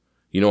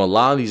A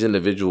lot of these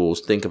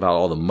individuals think about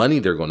all the money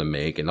they're going to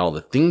make and all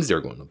the things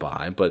they're going to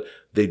buy, but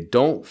they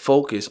don't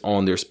focus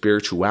on their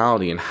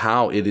spirituality and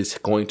how it is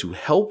going to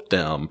help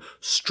them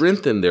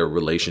strengthen their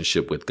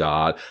relationship with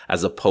God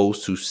as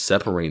opposed to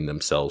separating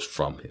themselves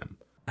from Him.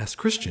 As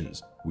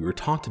Christians, we were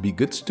taught to be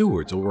good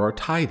stewards over our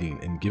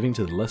tithing and giving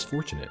to the less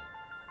fortunate.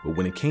 But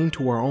when it came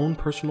to our own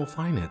personal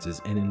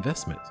finances and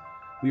investments,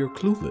 we are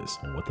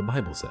clueless on what the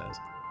Bible says.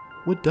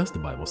 What does the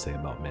Bible say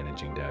about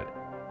managing debt,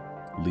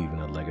 leaving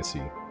a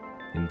legacy,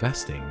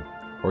 investing,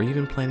 or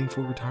even planning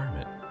for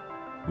retirement?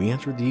 We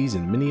answer these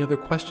and many other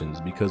questions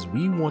because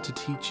we want to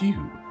teach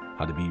you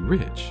how to be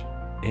rich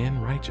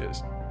and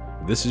righteous.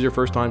 If this is your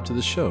first time to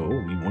the show,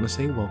 we want to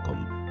say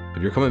welcome.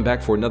 If you're coming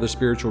back for another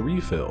spiritual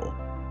refill,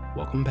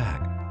 welcome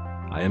back.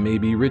 I am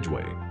A.B.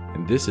 Ridgway,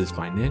 and this is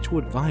Financial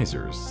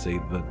Advisors Say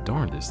the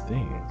Darndest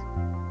Things.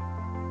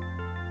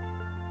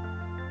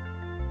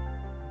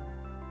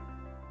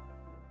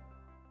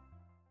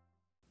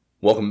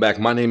 Welcome back.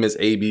 My name is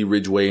A.B.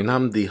 Ridgway, and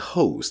I'm the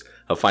host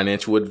of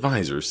Financial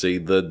Advisors Say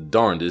the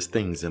Darndest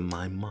Things in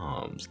my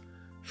mom's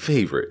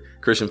favorite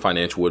Christian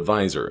financial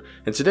advisor.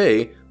 And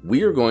today,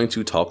 we are going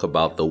to talk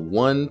about the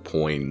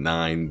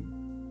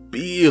 $1.9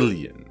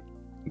 billion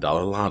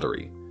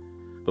lottery.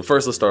 But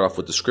first, let's start off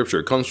with the scripture.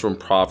 It comes from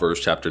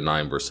Proverbs chapter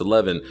 9, verse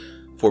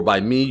 11. For by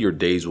me your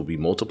days will be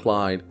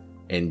multiplied,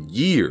 and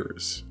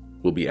years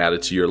will be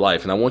added to your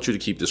life. And I want you to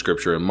keep the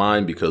scripture in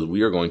mind because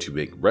we are going to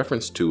make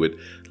reference to it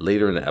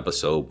later in the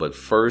episode. But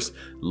first,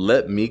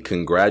 let me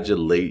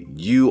congratulate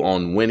you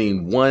on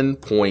winning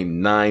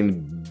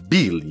 $1.9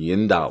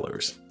 billion.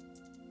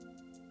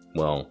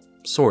 Well,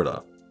 sort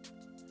of.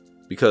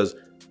 Because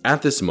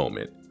at this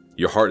moment,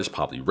 your heart is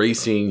probably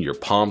racing, your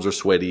palms are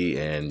sweaty,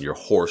 and you're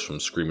hoarse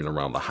from screaming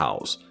around the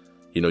house.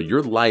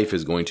 Your life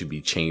is going to be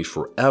changed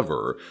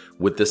forever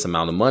with this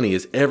amount of money.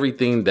 It's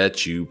everything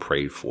that you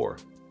prayed for.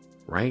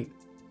 Right?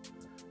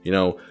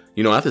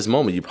 At this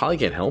moment, you probably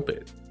can't help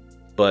it,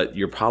 but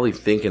you're probably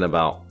thinking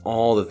about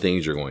all the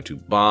things you're going to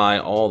buy,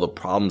 all the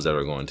problems that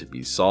are going to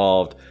be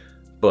solved.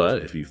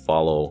 But if you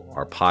follow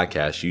our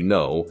podcast, you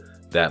know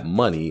that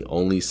money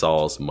only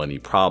solves money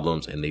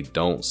problems and they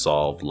don't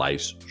solve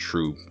life's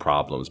true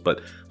problems.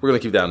 But we're going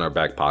to keep that in our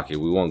back pocket.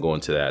 We won't go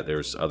into that.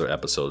 There's other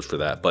episodes for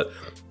that. But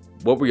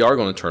what we are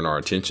going to turn our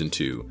attention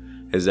to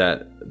is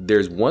that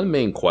there's one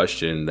main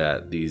question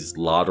that these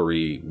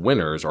lottery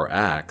winners are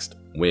asked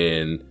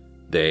when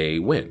they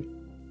win.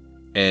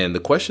 And the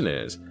question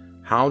is,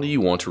 how do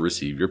you want to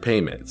receive your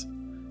payments?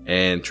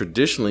 And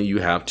traditionally, you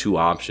have two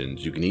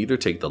options. You can either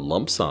take the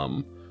lump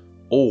sum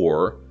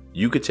or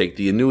you could take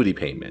the annuity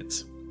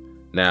payments.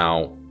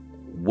 Now,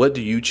 what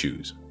do you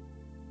choose?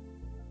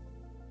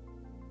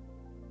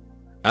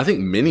 I think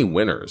many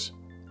winners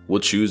will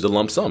choose the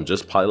lump sum,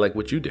 just probably like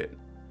what you did.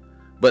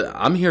 But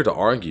I'm here to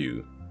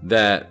argue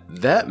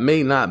that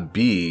may not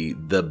be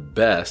the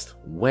best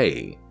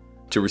way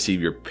to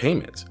receive your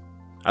payments.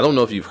 I don't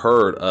know if you've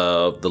heard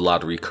of the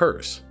lottery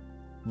curse,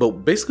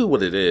 but basically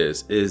what it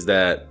is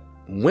that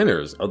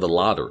winners of the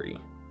lottery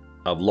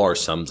of large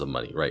sums of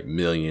money, right,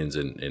 millions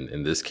and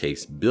in this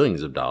case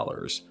billions of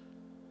dollars,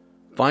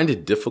 find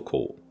it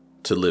difficult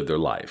to live their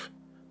life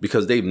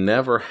because they've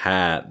never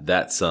had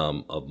that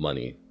sum of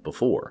money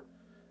before.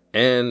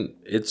 And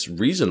it's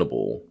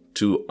reasonable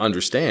to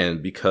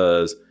understand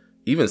because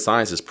even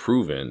science has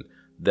proven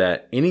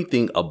that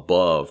anything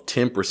above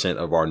 10%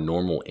 of our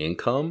normal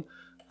income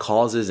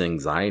causes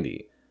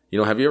anxiety.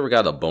 Have you ever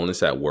got a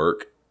bonus at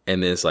work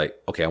and then it's like,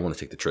 okay, I want to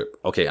take the trip.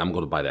 Okay, I'm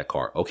going to buy that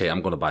car. Okay,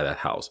 I'm going to buy that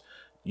house.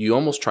 You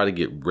almost try to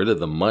get rid of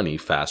the money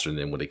faster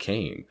than when it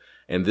came.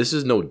 And this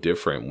is no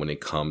different when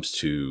it comes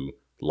to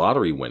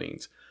lottery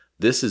winnings.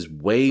 This is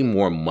way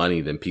more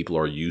money than people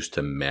are used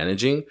to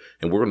managing.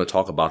 And we're going to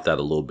talk about that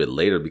a little bit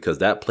later because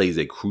that plays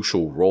a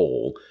crucial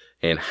role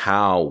and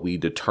how we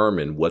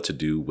determine what to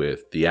do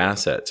with the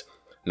assets.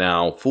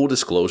 Now, full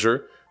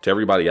disclosure to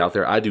everybody out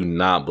there, I do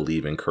not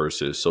believe in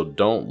curses, so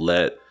don't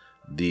let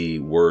the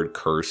word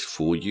curse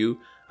fool you.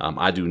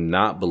 I do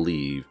not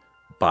believe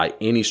by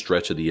any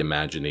stretch of the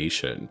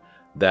imagination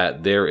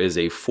that there is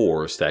a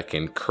force that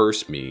can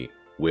curse me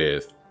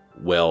with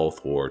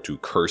wealth or to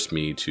curse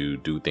me to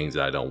do things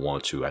that I don't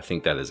want to. I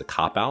think that is a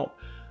cop-out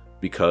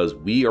because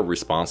we are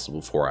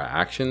responsible for our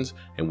actions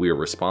and we are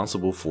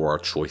responsible for our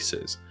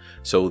choices.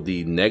 So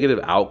the negative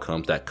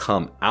outcomes that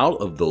come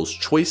out of those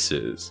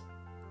choices,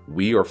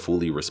 we are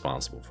fully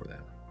responsible for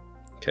them.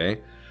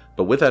 Okay.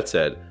 But with that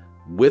said,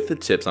 with the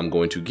tips I'm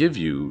going to give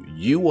you,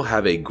 you will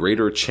have a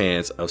greater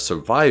chance of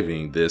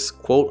surviving this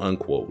quote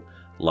unquote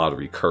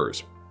lottery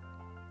curse.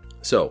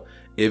 So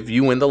if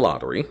you win the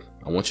lottery,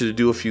 I want you to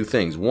do a few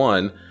things.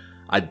 One,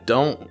 I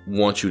don't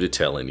want you to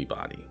tell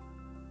anybody.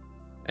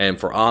 And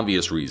for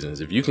obvious reasons,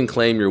 if you can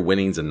claim your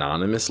winnings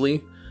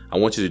anonymously, I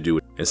want you to do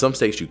it. In some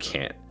states, you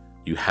can't.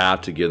 You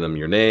have to give them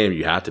your name.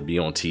 You have to be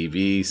on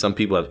TV. Some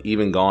people have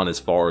even gone as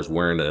far as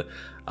wearing a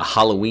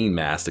Halloween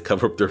mask to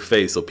cover up their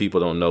face so people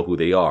don't know who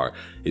they are.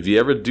 If you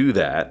ever do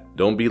that,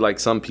 don't be like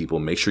some people.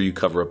 Make sure you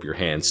cover up your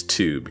hands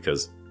too,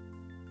 because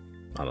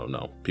I don't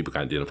know, people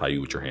can identify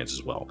you with your hands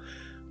as well.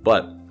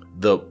 But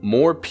the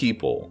more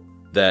people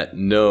that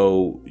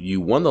know you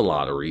won the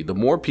lottery, the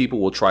more people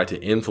will try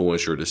to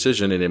influence your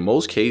decision. And in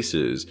most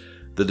cases,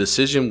 the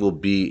decision will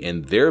be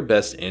in their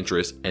best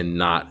interest and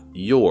not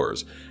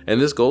yours.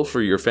 And this goes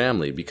for your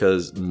family,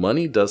 because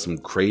money does some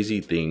crazy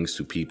things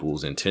to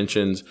people's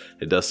intentions.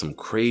 It does some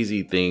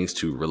crazy things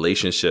to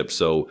relationships.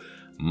 So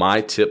my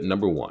tip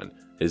number one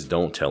is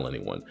don't tell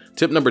anyone.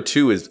 Tip number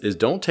two is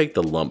don't take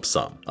the lump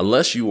sum.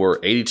 Unless you are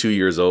 82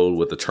 years old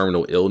with a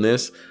terminal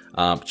illness,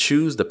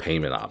 choose the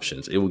payment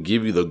options. It will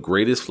give you the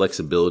greatest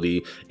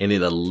flexibility, and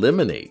it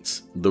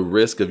eliminates the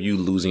risk of you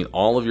losing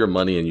all of your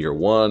money in year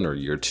one or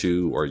year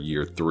two or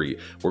year three.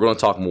 We're going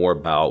to talk more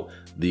about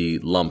the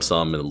lump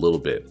sum in a little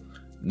bit.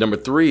 Number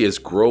three is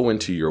grow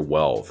into your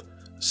wealth.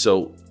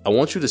 So I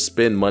want you to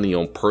spend money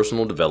on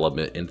personal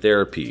development and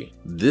therapy.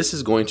 This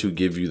is going to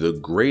give you the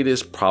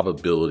greatest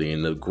probability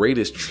and the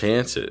greatest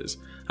chances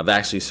of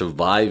actually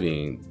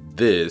surviving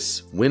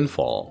this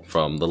windfall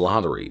from the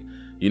lottery.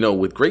 You know,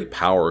 with great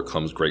power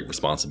comes great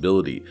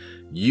responsibility.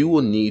 You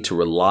will need to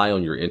rely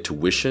on your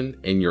intuition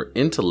and your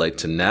intellect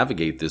to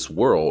navigate this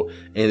world.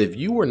 And if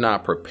you are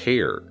not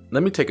prepared,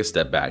 let me take a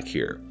step back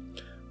here.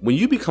 When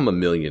you become a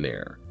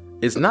millionaire,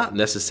 it's not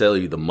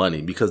necessarily the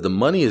money, because the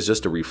money is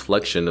just a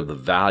reflection of the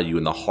value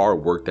and the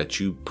hard work that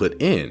you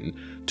put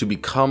in to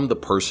become the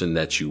person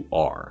that you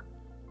are.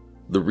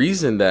 The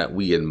reason that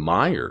we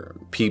admire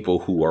people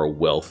who are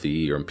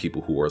wealthy or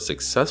people who are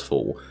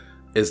successful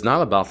is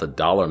not about the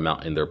dollar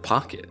amount in their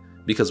pocket,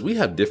 because we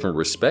have different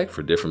respect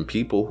for different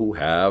people who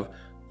have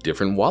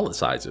different wallet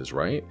sizes,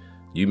 right?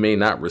 You may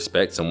not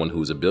respect someone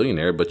who's a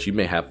billionaire, but you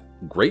may have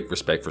great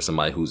respect for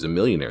somebody who's a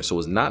millionaire. So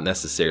it's not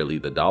necessarily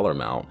the dollar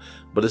amount,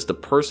 but it's the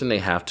person they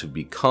have to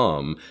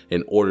become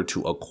in order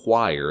to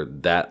acquire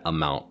that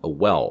amount of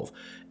wealth.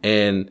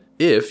 And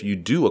if you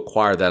do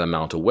acquire that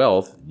amount of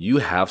wealth, you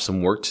have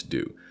some work to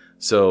do.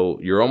 So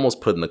you're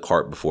almost putting the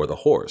cart before the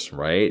horse,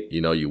 right?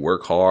 You know, you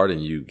work hard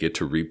and you get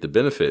to reap the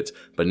benefits,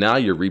 but now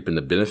you're reaping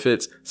the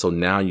benefits. So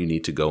now you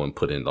need to go and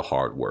put in the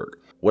hard work.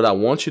 What I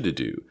want you to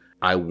do,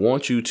 I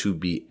want you to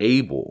be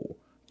able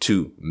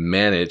to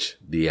manage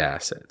the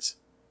assets.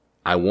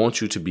 I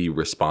want you to be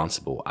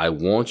responsible. I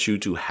want you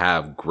to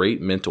have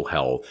great mental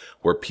health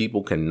where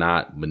people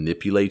cannot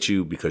manipulate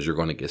you, because you're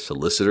going to get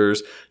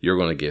solicitors, you're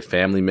going to get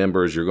family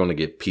members, you're going to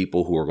get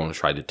people who are going to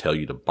try to tell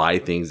you to buy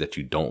things that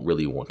you don't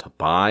really want to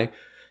buy,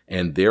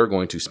 and they're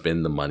going to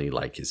spend the money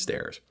like it's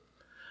theirs.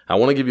 I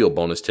want to give you a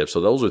bonus tip.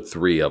 So those are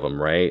three of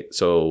them, right?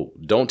 So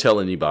don't tell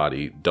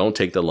anybody, don't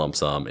take the lump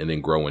sum, and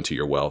then grow into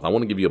your wealth. I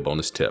want to give you a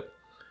bonus tip.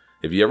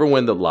 If you ever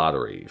win the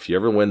lottery, if you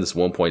ever win this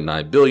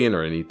 1.9 billion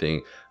or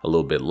anything a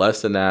little bit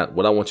less than that,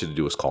 what I want you to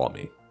do is call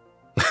me.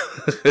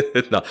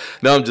 No,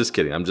 I'm just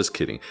kidding. I'm just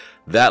kidding.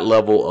 That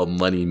level of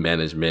money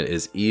management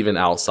is even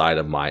outside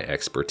of my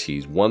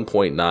expertise.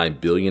 $1.9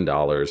 billion,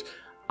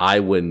 I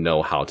wouldn't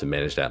know how to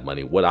manage that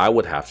money. What I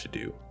would have to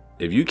do,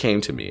 if you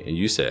came to me and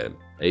you said,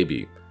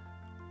 AB,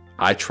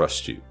 I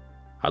trust you.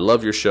 I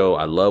love your show.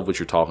 I love what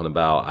you're talking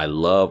about. I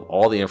love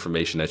all the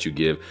information that you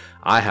give.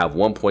 I have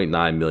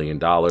 $1.9 million.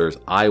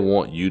 I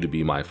want you to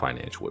be my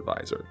financial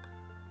advisor.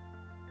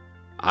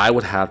 I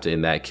would have to,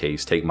 in that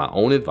case, take my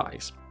own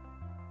advice.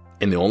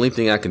 And the only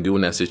thing I can do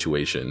in that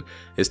situation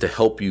is to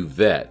help you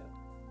vet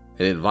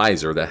an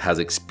advisor that has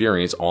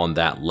experience on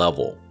that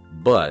level.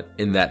 But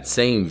in that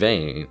same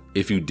vein,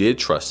 if you did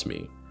trust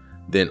me,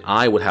 then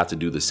I would have to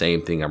do the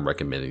same thing I'm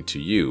recommending to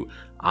you.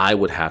 I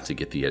would have to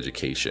get the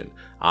education.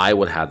 I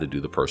would have to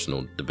do the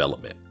personal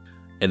development.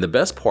 And the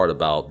best part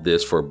about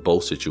this for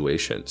both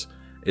situations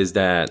is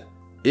that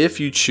if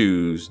you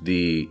choose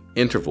the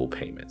interval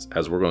payments,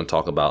 as we're going to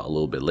talk about a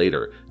little bit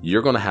later,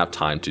 you're going to have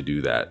time to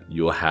do that.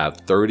 You'll have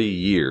 30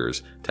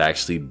 years to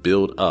actually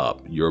build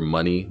up your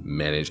money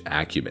managed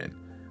acumen.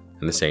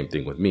 And the same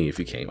thing with me if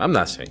you came. I'm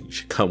not saying you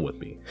should come with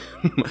me,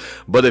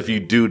 but if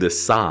you do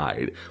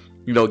decide,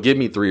 you know, give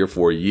me 3 or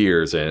 4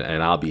 years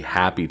and I'll be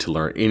happy to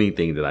learn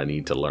anything that I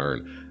need to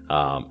learn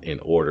in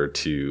order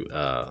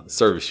to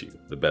service you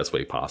the best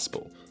way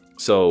possible.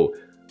 So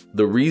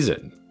the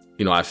reason,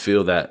 you know, I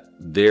feel that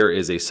there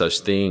is a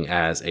such thing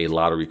as a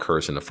lottery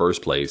curse in the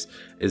first place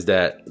is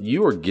that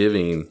you are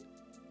giving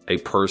a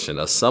person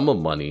a sum of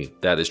money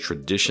that is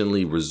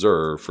traditionally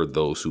reserved for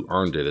those who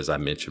earned it, as I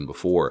mentioned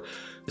before.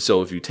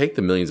 So if you take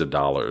the millions of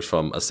dollars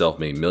from a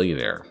self-made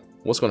millionaire,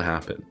 what's going to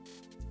happen?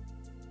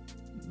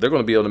 They're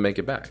going to be able to make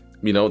it back.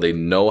 You know, they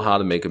know how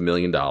to make $1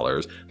 million.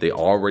 They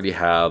already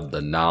have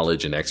the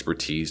knowledge and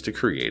expertise to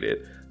create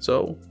it.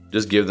 So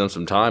just give them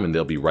some time and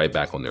they'll be right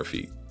back on their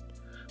feet.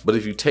 But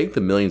if you take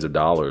the millions of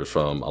dollars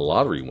from a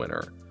lottery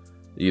winner,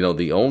 you know,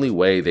 the only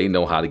way they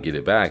know how to get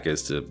it back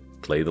is to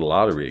play the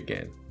lottery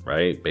again,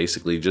 right?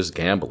 Basically just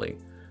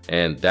gambling.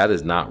 And that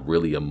is not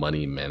really a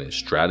money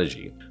managed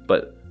strategy.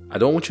 But I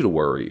don't want you to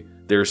worry.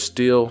 There's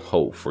still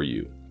hope for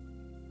you.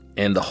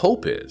 And the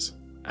hope is,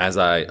 as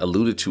I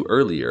alluded to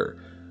earlier,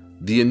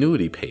 the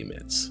annuity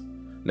payments.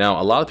 Now,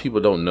 a lot of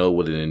people don't know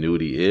what an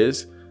annuity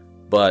is,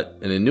 but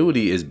an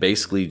annuity is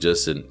basically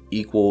just an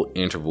equal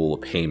interval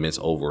of payments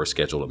over a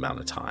scheduled amount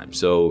of time.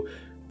 So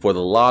for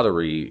the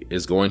lottery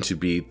is going to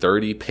be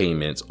 30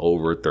 payments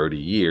over 30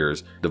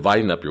 years,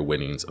 dividing up your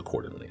winnings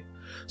accordingly.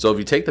 So if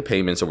you take the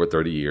payments over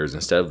 30 years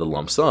instead of the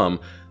lump sum,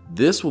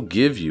 this will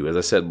give you, as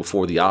I said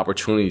before, the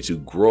opportunity to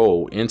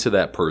grow into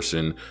that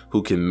person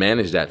who can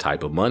manage that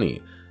type of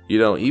money.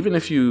 Even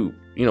if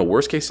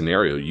worst case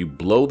scenario, you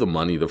blow the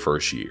money the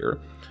first year,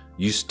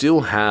 you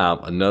still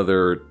have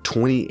another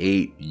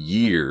 28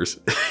 years,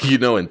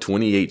 and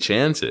 28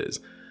 chances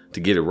to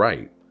get it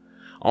right.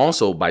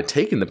 Also, by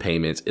taking the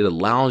payments, it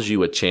allows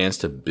you a chance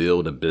to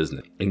build a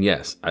business. And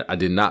yes, I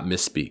did not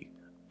misspeak.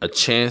 A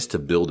chance to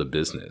build a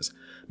business.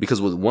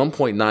 Because with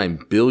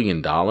 $1.9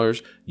 billion,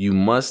 you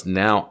must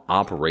now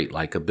operate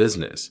like a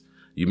business.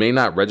 You may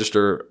not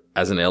register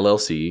as an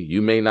LLC.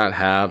 You may not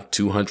have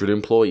 200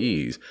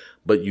 employees,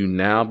 but you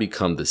now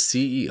become the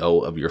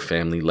CEO of your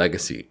family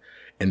legacy.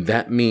 And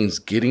that means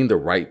getting the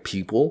right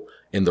people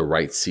in the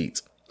right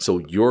seats so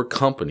your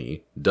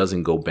company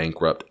doesn't go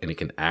bankrupt and it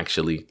can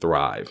actually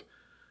thrive.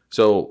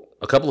 So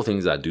a couple of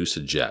things I do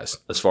suggest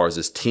as far as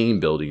this team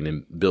building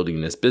and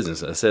building this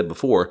business. As I said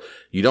before,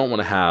 you don't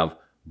want to have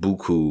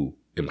buku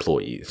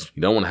employees.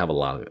 You don't want to have a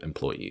lot of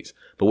employees.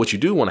 But what you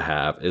do want to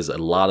have is a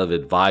lot of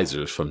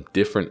advisors from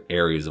different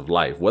areas of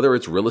life, whether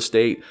it's real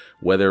estate,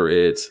 whether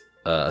it's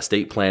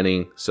estate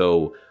planning.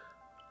 So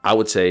I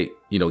would say,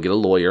 get a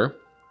lawyer,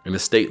 an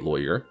estate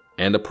lawyer,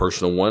 and a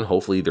personal one.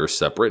 Hopefully they're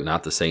separate,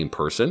 not the same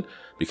person,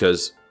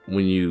 because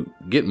when you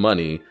get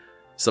money,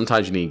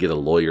 sometimes you need to get a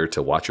lawyer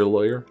to watch your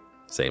lawyer.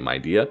 Same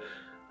idea.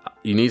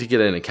 You need to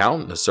get an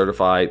accountant, a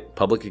certified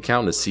public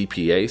accountant, a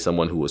CPA,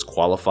 someone who is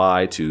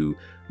qualified to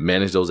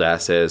manage those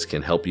assets,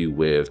 can help you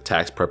with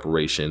tax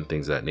preparation,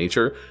 things of that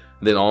nature.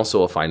 Then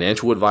also a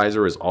financial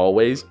advisor, as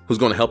always, who's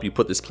going to help you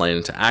put this plan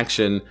into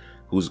action,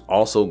 who's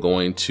also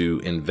going to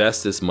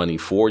invest this money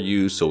for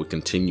you so it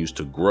continues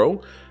to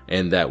grow,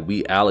 and that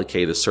we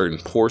allocate a certain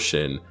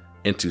portion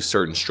into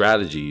certain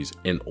strategies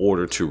in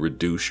order to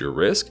reduce your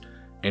risk.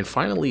 And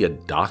finally, a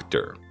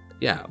doctor.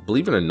 Yeah,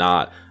 believe it or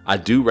not, I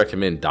do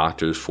recommend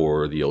doctors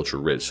for the ultra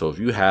rich. So if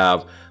you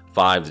have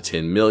 5 to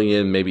 10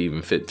 million, maybe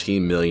even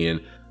 15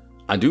 million,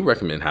 I do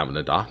recommend having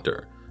a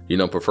doctor,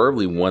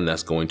 preferably one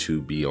that's going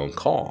to be on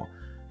call.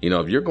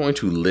 If you're going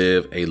to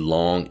live a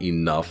long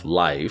enough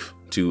life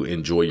to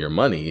enjoy your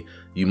money,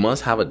 you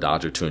must have a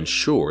doctor to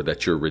ensure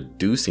that you're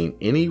reducing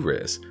any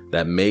risk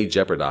that may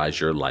jeopardize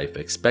your life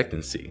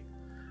expectancy.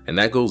 And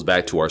that goes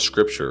back to our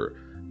scripture,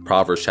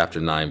 Proverbs chapter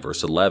 9,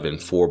 verse 11,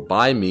 for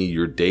by me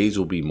your days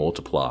will be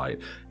multiplied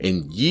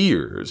and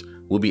years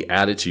will be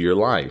added to your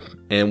life.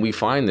 And we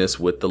find this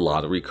with the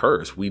lottery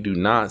curse. We do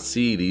not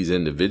see these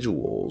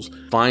individuals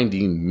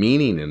finding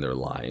meaning in their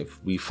life.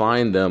 We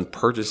find them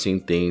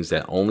purchasing things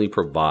that only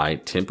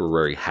provide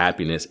temporary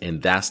happiness,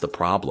 and that's the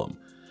problem.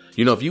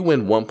 If you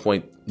win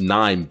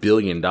 $1.9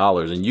 billion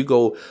and you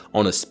go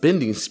on a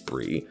spending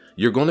spree,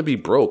 you're going to be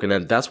broke.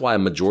 And that's why a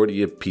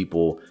majority of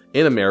people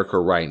in America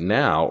right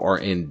now are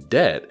in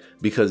debt,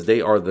 because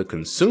they are the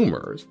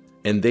consumers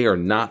and they are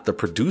not the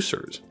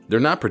producers. They're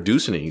not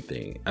producing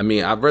anything. I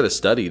mean, I've read a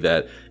study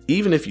that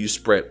even if you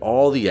spread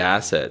all the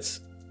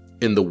assets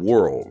in the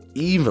world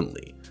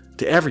evenly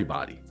to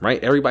everybody,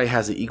 right? Everybody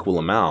has an equal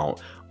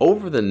amount.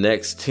 Over the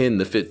next 10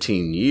 to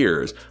 15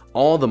 years,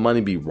 all the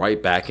money be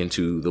right back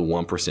into the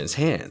 1%'s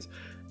hands.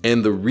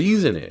 And the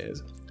reason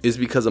is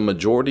because a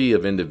majority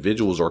of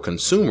individuals or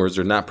consumers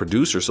are not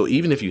producers. So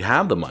even if you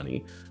have the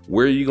money,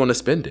 where are you going to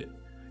spend it?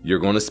 You're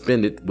going to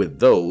spend it with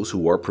those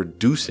who are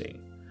producing.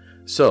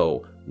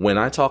 So when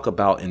I talk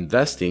about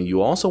investing,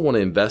 you also want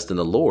to invest in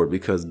the Lord,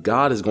 because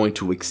God is going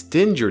to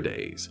extend your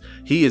days.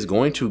 He is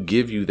going to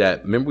give you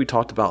that. Remember, we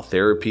talked about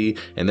therapy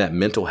and that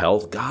mental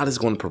health. God is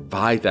going to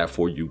provide that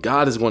for you.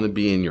 God is going to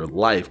be in your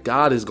life.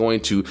 God is going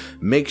to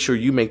make sure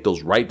you make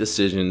those right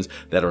decisions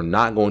that are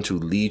not going to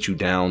lead you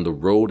down the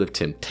road of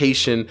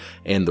temptation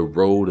and the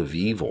road of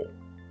evil.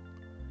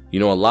 A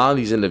lot of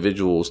these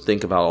individuals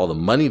think about all the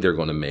money they're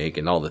going to make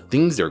and all the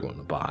things they're going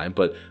to buy,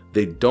 but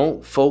they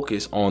don't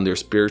focus on their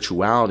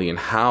spirituality and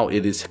how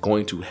it is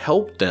going to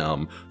help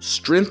them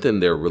strengthen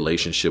their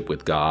relationship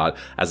with God,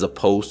 as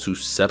opposed to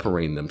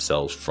separating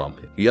themselves from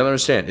Him. You gotta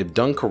understand, if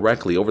done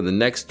correctly over the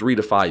next 3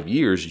 to 5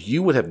 years,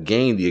 you would have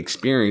gained the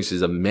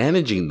experiences of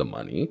managing the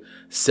money,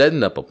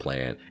 setting up a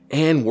plan,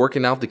 and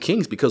working out the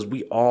kinks, because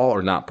we all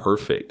are not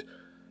perfect.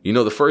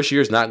 The first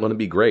year is not going to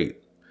be great.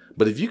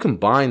 But if you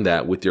combine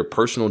that with your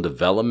personal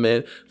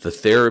development, the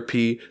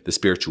therapy, the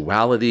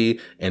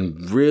spirituality,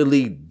 and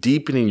really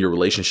deepening your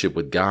relationship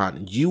with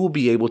God, you will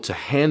be able to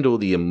handle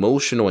the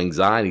emotional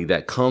anxiety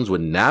that comes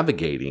with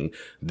navigating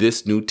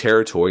this new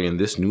territory and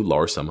this new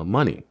large sum of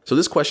money. So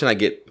this question I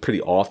get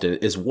pretty often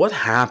is, what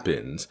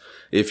happens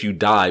if you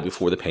die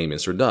before the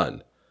payments are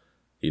done?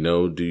 Do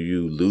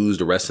you lose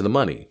the rest of the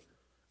money?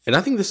 And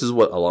I think this is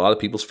what a lot of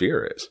people's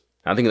fear is.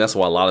 I think that's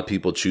why a lot of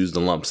people choose the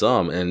lump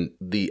sum. And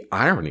the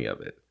irony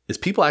of it is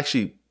people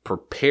actually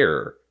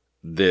prepare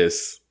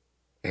this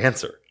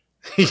answer.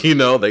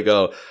 They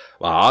go,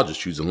 well, I'll just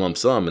choose a lump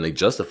sum, and they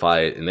justify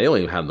it, and they don't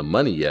even have the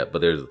money yet.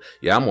 But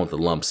I want the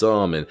lump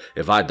sum, and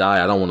if I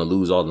die, I don't want to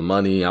lose all the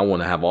money. I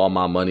want to have all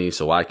my money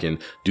so I can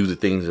do the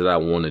things that I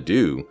want to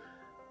do.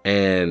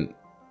 And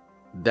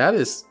that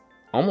is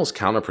almost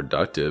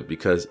counterproductive,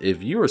 because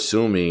if you're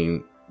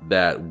assuming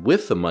that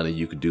with the money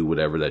you could do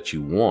whatever that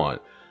you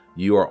want,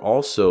 you are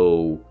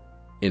also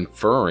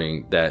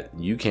inferring that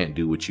you can't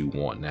do what you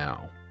want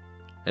now.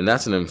 And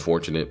that's an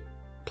unfortunate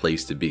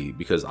place to be,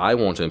 because I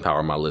want to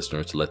empower my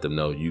listeners to let them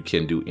know you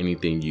can do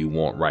anything you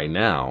want right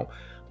now,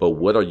 but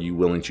what are you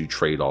willing to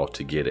trade off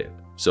to get it?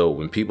 So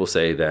when people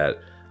say that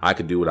I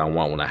could do what I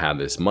want when I have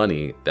this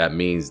money, that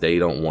means they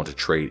don't want to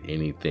trade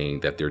anything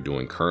that they're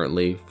doing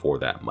currently for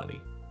that money.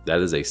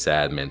 That is a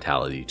sad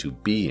mentality to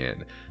be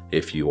in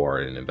if you are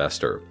an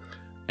investor.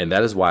 And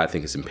that is why I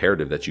think it's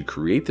imperative that you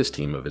create this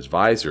team of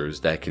advisors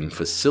that can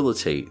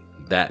facilitate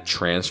that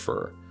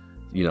transfer.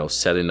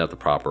 Setting up the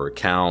proper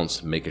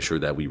accounts, making sure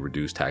that we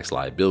reduce tax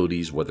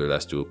liabilities, whether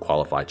that's through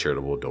qualified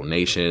charitable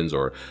donations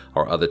or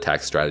other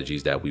tax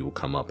strategies that we will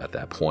come up at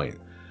that point.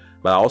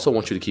 But I also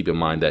want you to keep in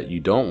mind that you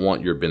don't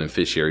want your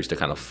beneficiaries to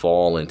kind of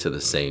fall into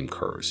the same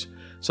curse.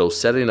 So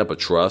setting up a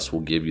trust will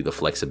give you the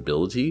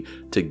flexibility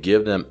to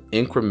give them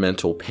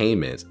incremental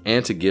payments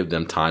and to give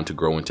them time to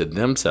grow into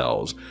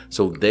themselves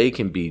so they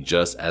can be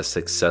just as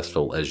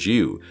successful as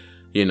you.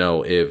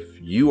 If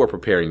you are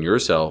preparing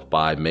yourself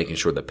by making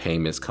sure the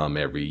payments come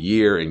every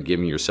year and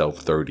giving yourself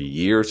 30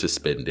 years to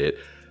spend it,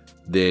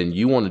 then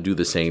you want to do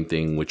the same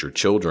thing with your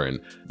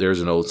children.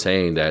 There's an old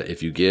saying that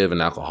if you give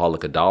an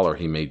alcoholic $1,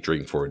 he may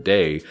drink for a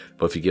day,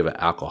 but if you give an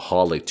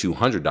alcoholic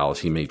 $200,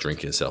 he may drink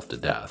himself to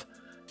death.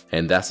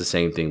 And that's the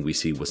same thing we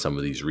see with some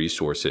of these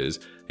resources.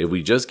 If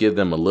we just give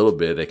them a little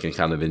bit, they can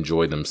kind of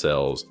enjoy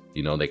themselves.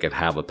 They can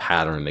have a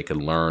pattern, they can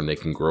learn, they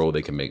can grow,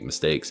 they can make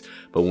mistakes.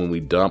 But when we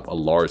dump a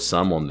large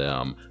sum on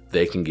them,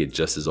 they can get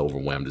just as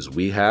overwhelmed as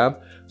we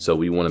have. So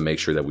we want to make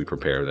sure that we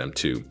prepare them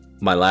too.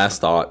 My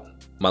last thought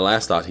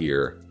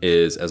here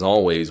is, as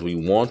always, we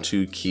want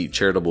to keep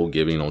charitable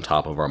giving on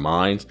top of our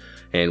minds.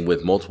 And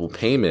with multiple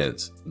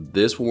payments,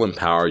 this will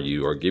empower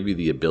you or give you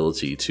the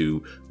ability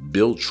to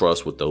build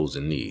trust with those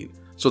in need.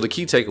 So the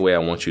key takeaway I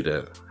want you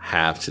to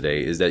have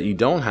today is that you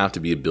don't have to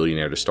be a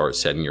billionaire to start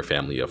setting your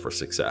family up for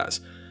success.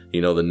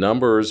 The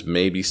numbers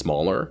may be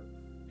smaller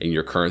in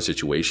your current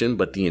situation,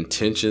 but the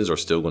intentions are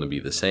still going to be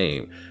the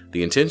same.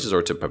 The intentions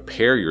are to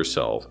prepare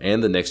yourself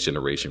and the next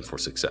generation for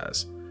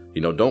success.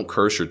 Don't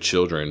curse your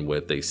children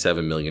with a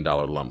 $7 million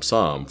lump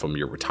sum from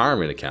your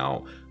retirement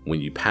account when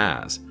you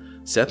pass.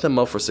 Set them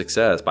up for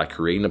success by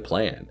creating a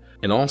plan.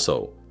 And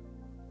also,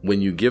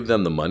 when you give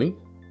them the money,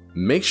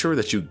 make sure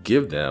that you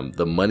give them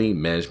the money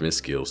management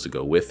skills to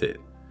go with it.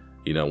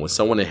 When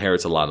someone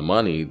inherits a lot of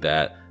money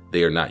that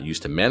they are not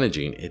used to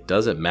managing, it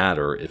doesn't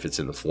matter if it's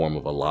in the form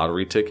of a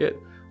lottery ticket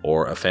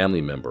or a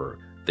family member.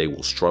 They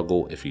will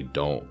struggle if you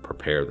don't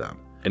prepare them.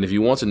 And if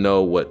you want to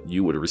know what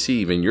you would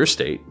receive in your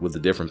state with the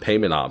different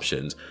payment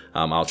options,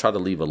 I'll try to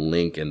leave a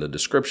link in the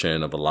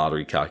description of a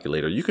lottery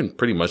calculator. You can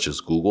pretty much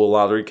just Google a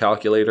lottery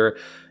calculator,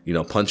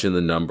 punch in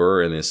the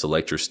number and then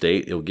select your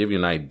state. It'll give you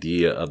an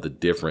idea of the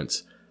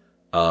difference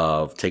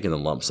of taking the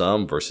lump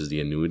sum versus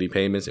the annuity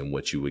payments and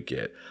what you would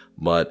get.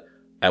 But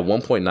at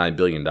 $1.9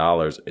 billion,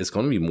 it's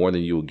going to be more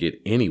than you will get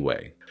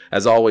anyway.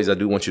 As always, I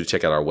do want you to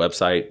check out our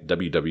website,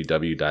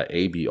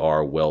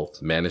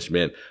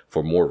 www.abrwealthmanagement,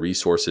 for more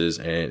resources.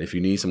 And if you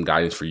need some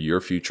guidance for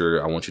your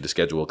future, I want you to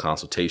schedule a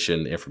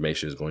consultation. The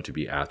information is going to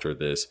be after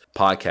this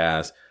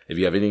podcast. If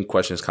you have any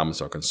questions,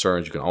 comments, or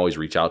concerns, you can always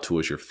reach out to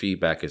us. Your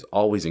feedback is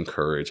always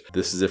encouraged.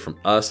 This is it from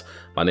us.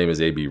 My name is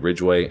A.B.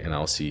 Ridgeway, and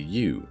I'll see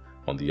you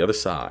on the other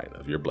side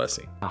of your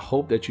blessing. I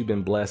hope that you've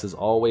been blessed. As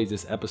always,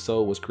 this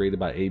episode was created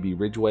by A.B.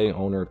 Ridgeway,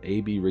 owner of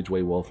A.B.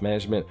 Ridgeway Wealth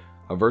Management,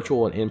 a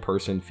virtual and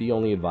in-person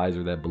fee-only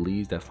advisor that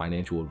believes that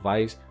financial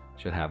advice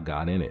should have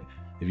God in it.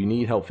 If you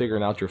need help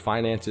figuring out your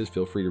finances,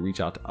 feel free to reach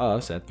out to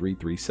us at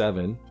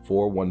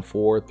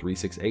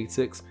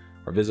 337-414-3686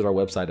 or visit our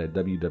website at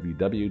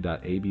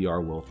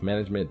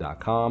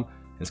www.abrwealthmanagement.com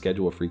and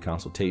schedule a free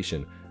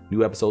consultation.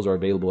 New episodes are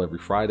available every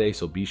Friday,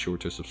 so be sure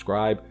to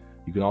subscribe.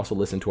 You can also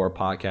listen to our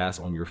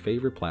podcast on your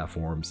favorite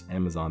platforms,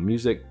 Amazon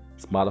Music,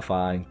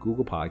 Spotify,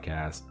 Google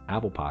Podcasts,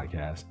 Apple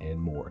Podcasts, and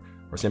more.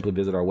 Or simply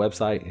visit our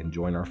website and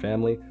join our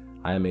family.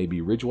 I am A.B.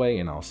 Ridgeway,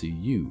 and I'll see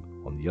you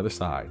on the other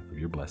side of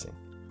your blessing.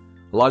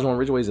 Olajuwon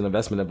Ridgeway is an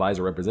investment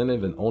advisor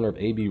representative and owner of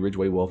A.B.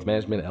 Ridgeway Wealth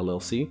Management,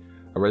 LLC,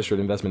 a registered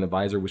investment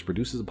advisor which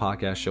produces a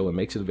podcast show and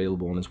makes it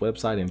available on its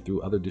website and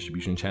through other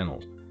distribution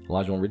channels.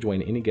 Olajuwon Ridgeway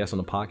and any guests on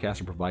the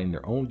podcast are providing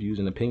their own views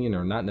and opinion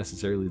and are not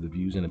necessarily the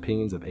views and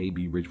opinions of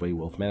A.B. Ridgeway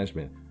Wealth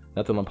Management.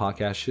 Nothing on the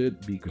podcast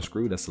should be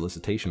construed as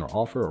solicitation or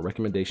offer or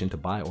recommendation to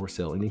buy or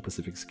sell any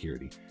specific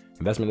security.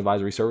 Investment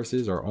advisory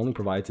services are only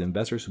provided to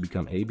investors who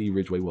become A.B.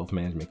 Ridgeway Wealth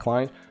Management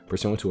clients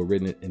pursuant to a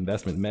written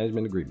investment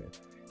management agreement.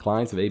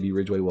 Clients of AB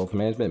Ridgeway Wealth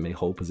Management may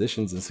hold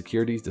positions in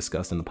securities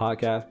discussed in the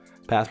podcast.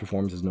 Past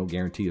performance is no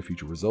guarantee of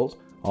future results.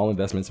 All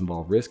investments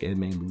involve risk and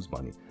may lose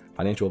money.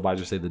 Financial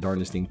advisors say the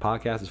Darnest Thing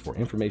podcast is for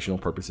informational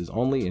purposes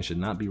only and should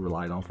not be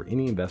relied on for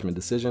any investment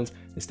decisions.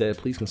 Instead,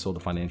 please consult a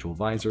financial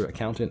advisor,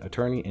 accountant,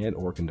 attorney,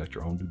 and/or conduct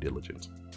your own due diligence.